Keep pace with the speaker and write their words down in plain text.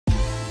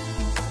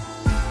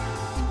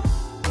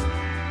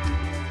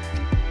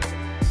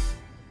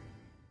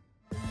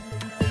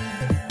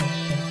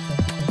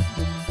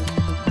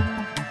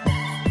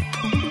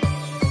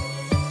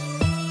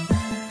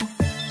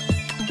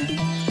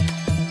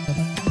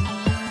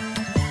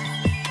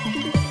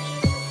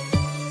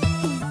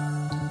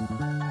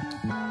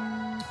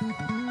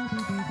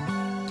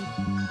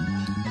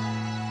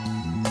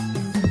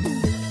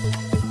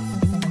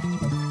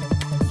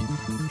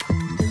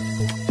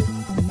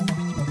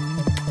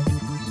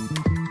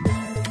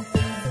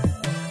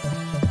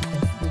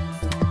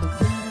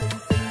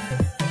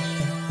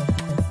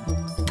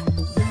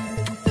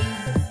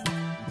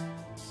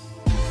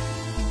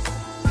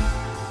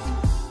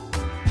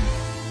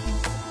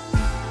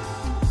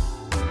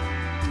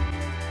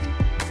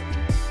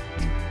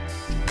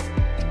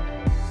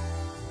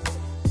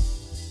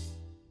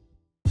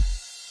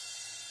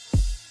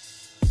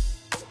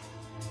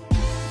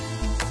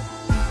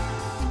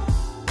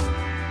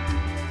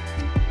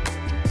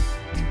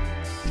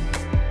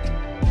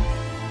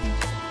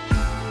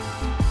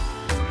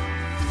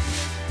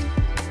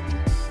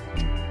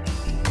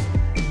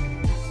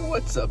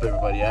What's up,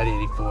 everybody?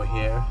 Arty84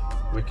 here,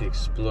 Wicked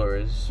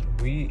Explorers.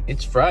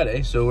 It's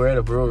Friday, so we're at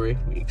a brewery.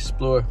 We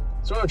explore.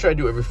 So what I try to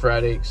do every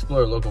Friday,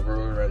 explore a local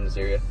brewery around this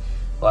area.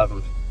 We'll have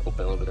them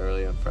open a little bit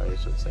early on Friday,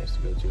 so it's nice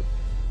to go to.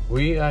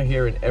 We are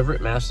here in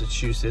Everett,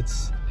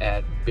 Massachusetts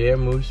at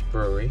BearMoose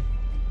Brewing.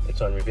 It's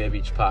on Revere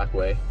Beach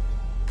Parkway.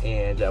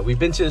 And we've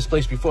been to this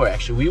place before,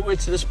 actually. We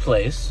went to this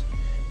place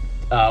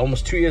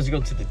almost 2 years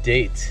ago to the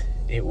date.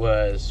 We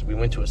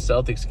went to a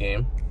Celtics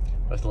game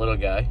with the little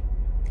guy.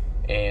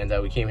 And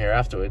we came here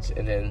afterwards,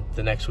 and then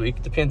the next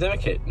week the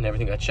pandemic hit and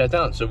everything got shut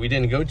down, so we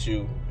didn't go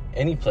to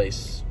any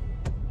place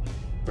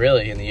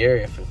really in the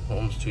area for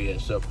almost 2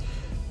 years. So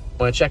I'm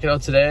gonna check it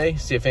out today,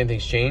 see if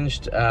anything's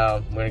changed.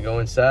 I'm gonna go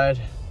inside,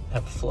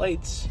 have a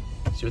flight, see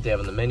what they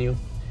have on the menu,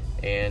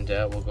 and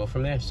we'll go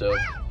from there. So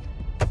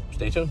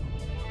stay tuned.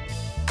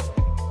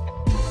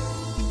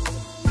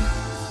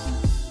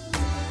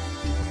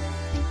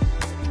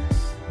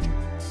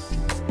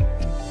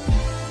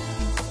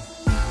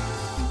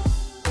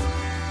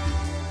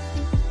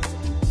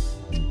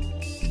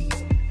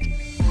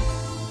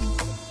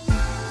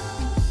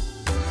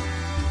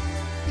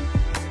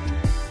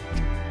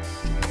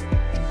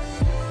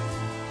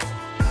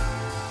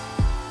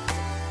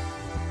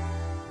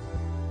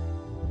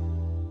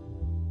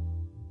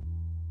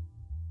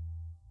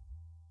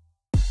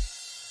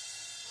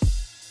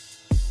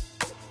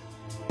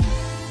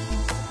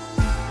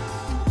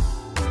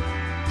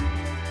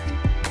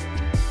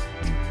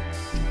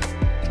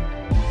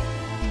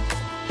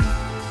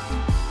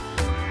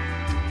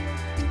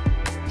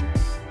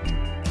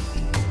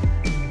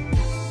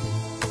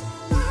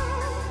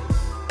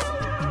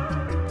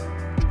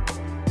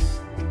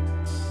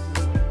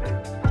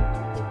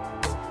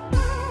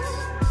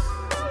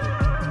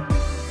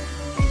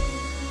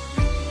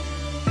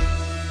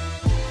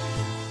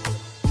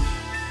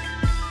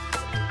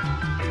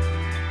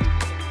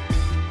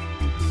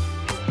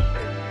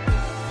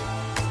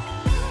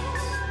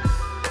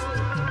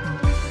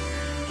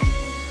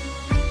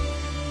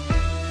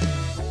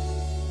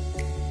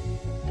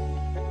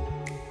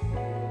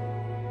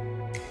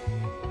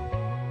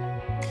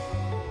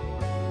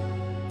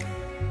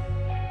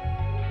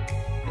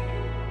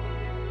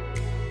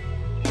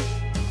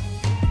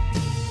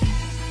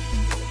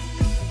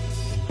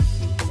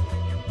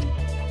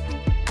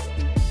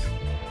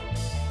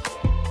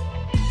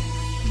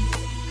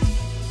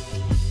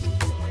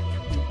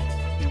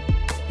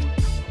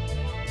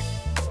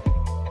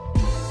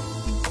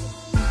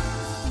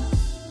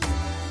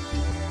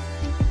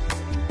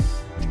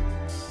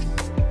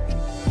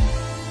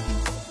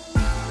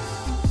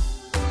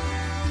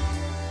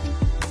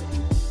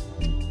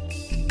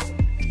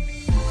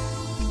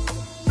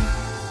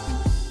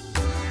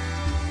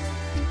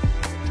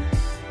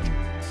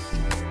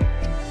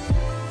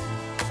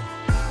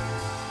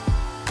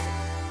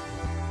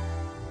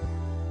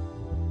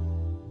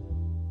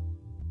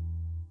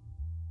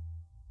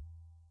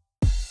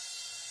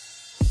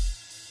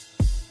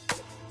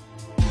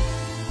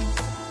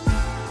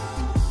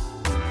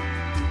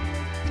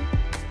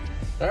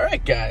 All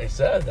right, guys,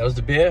 that was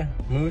the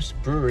BearMoose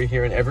Brewery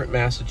here in Everett,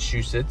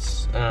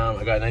 Massachusetts.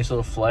 I got a nice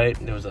little flight.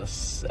 There was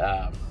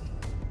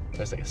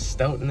like a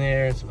stout in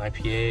there and some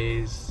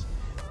IPAs.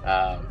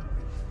 I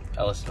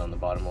listed on the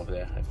bottom over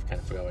there. I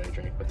kind of forgot what I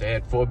drank, but they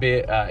had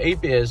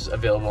 8 beers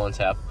available on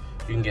tap.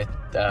 You can get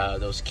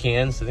those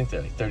cans. I think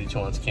they're like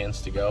 32-ounce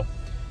cans to go,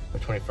 or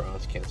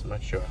 24-ounce cans. I'm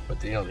not sure,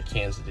 but you know, the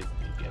cans that you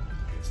get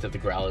instead of the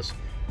growlers.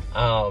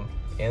 And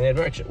they had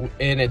merch,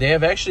 and they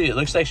have actually. It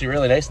looks actually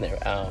really nice in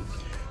there.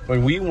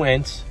 When we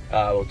went,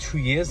 2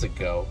 years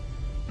ago,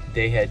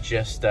 they had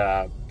just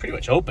pretty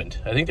much opened.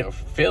 I think they were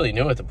fairly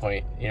new at the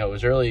point. You know, it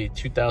was early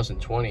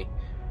 2020.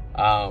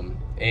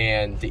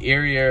 And the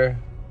area,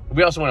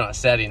 we also went on a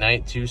Saturday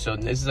night too. So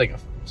this is like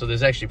so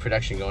there's actually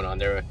production going on.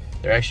 They're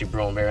actually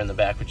brewing beer in the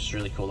back, which is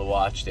really cool to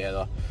watch. They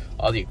had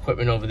all the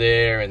equipment over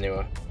there, and they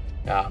were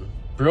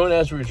brewing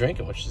as we were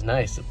drinking, which is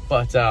nice.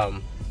 But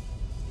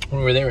when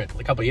we were there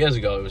a couple years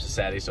ago, it was a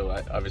Saturday, so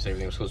obviously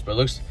everything was closed. But it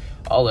looks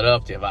all lit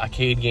up. They have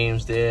arcade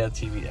games there,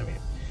 TV. I mean,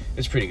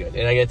 it's pretty good.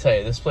 And I gotta tell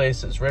you, this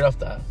place is right off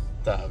the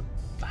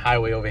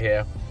highway over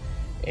here,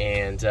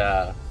 and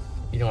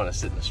you don't want to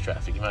sit in this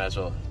traffic. You might as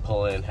well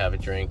pull in, have a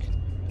drink.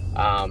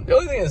 The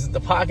only thing is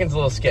the parking's a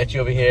little sketchy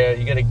over here.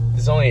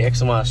 There's only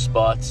X amount of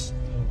spots.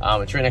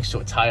 It's right next to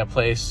a tire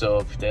place,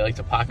 so if they like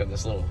to park on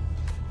this little,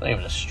 not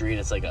even a street,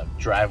 it's like a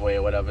driveway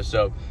or whatever.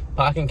 So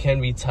parking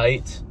can be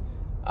tight.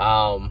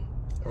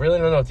 I really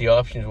don't know what the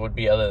options would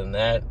be other than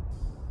that,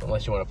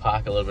 unless you want to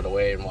park a little bit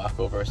away and walk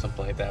over or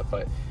something like that.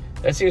 But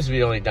that seems to be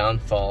the only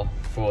downfall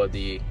for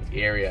the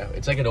area.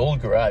 It's like an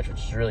old garage, which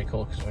is really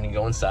cool, because when you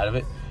go inside of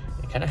it,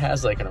 it kind of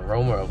has like an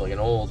aroma of like an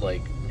old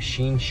like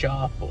machine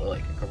shop or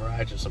like a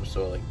garage of some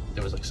sort. Like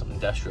there was like some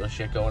industrial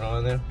shit going on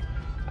in there.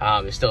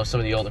 There's still some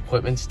of the old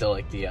equipment, still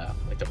like the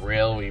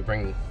rail where you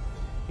bring,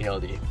 you know,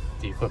 the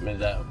equipment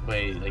that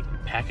way, like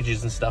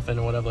packages and stuff in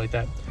or whatever like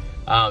that.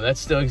 That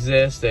still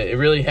exists. It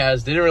really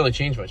has, they didn't really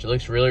change much. It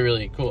looks really,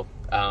 really cool.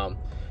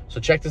 So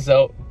check this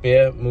out,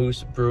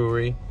 BearMoose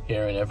Brewery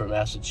here in Everett,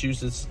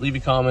 Massachusetts. Leave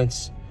your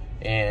comments,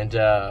 and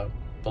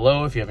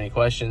below, if you have any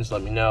questions,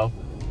 let me know.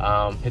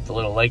 Hit the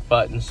little like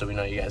button so we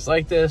know you guys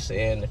like this.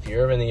 And if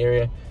you're ever in the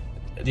area,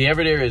 the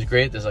Everett area is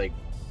great. There's like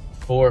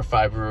 4 or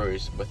 5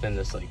 breweries within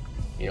this, like,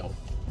 you know,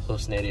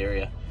 close-knit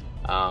area,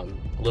 a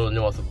little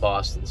north of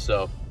Boston.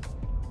 So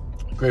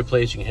great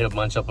place. You can hit a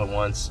bunch up at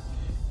once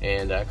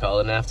and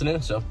call it an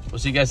afternoon. So we'll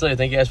see you guys later.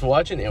 Thank you guys for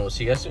watching, and we'll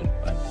see you guys soon.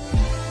 Bye.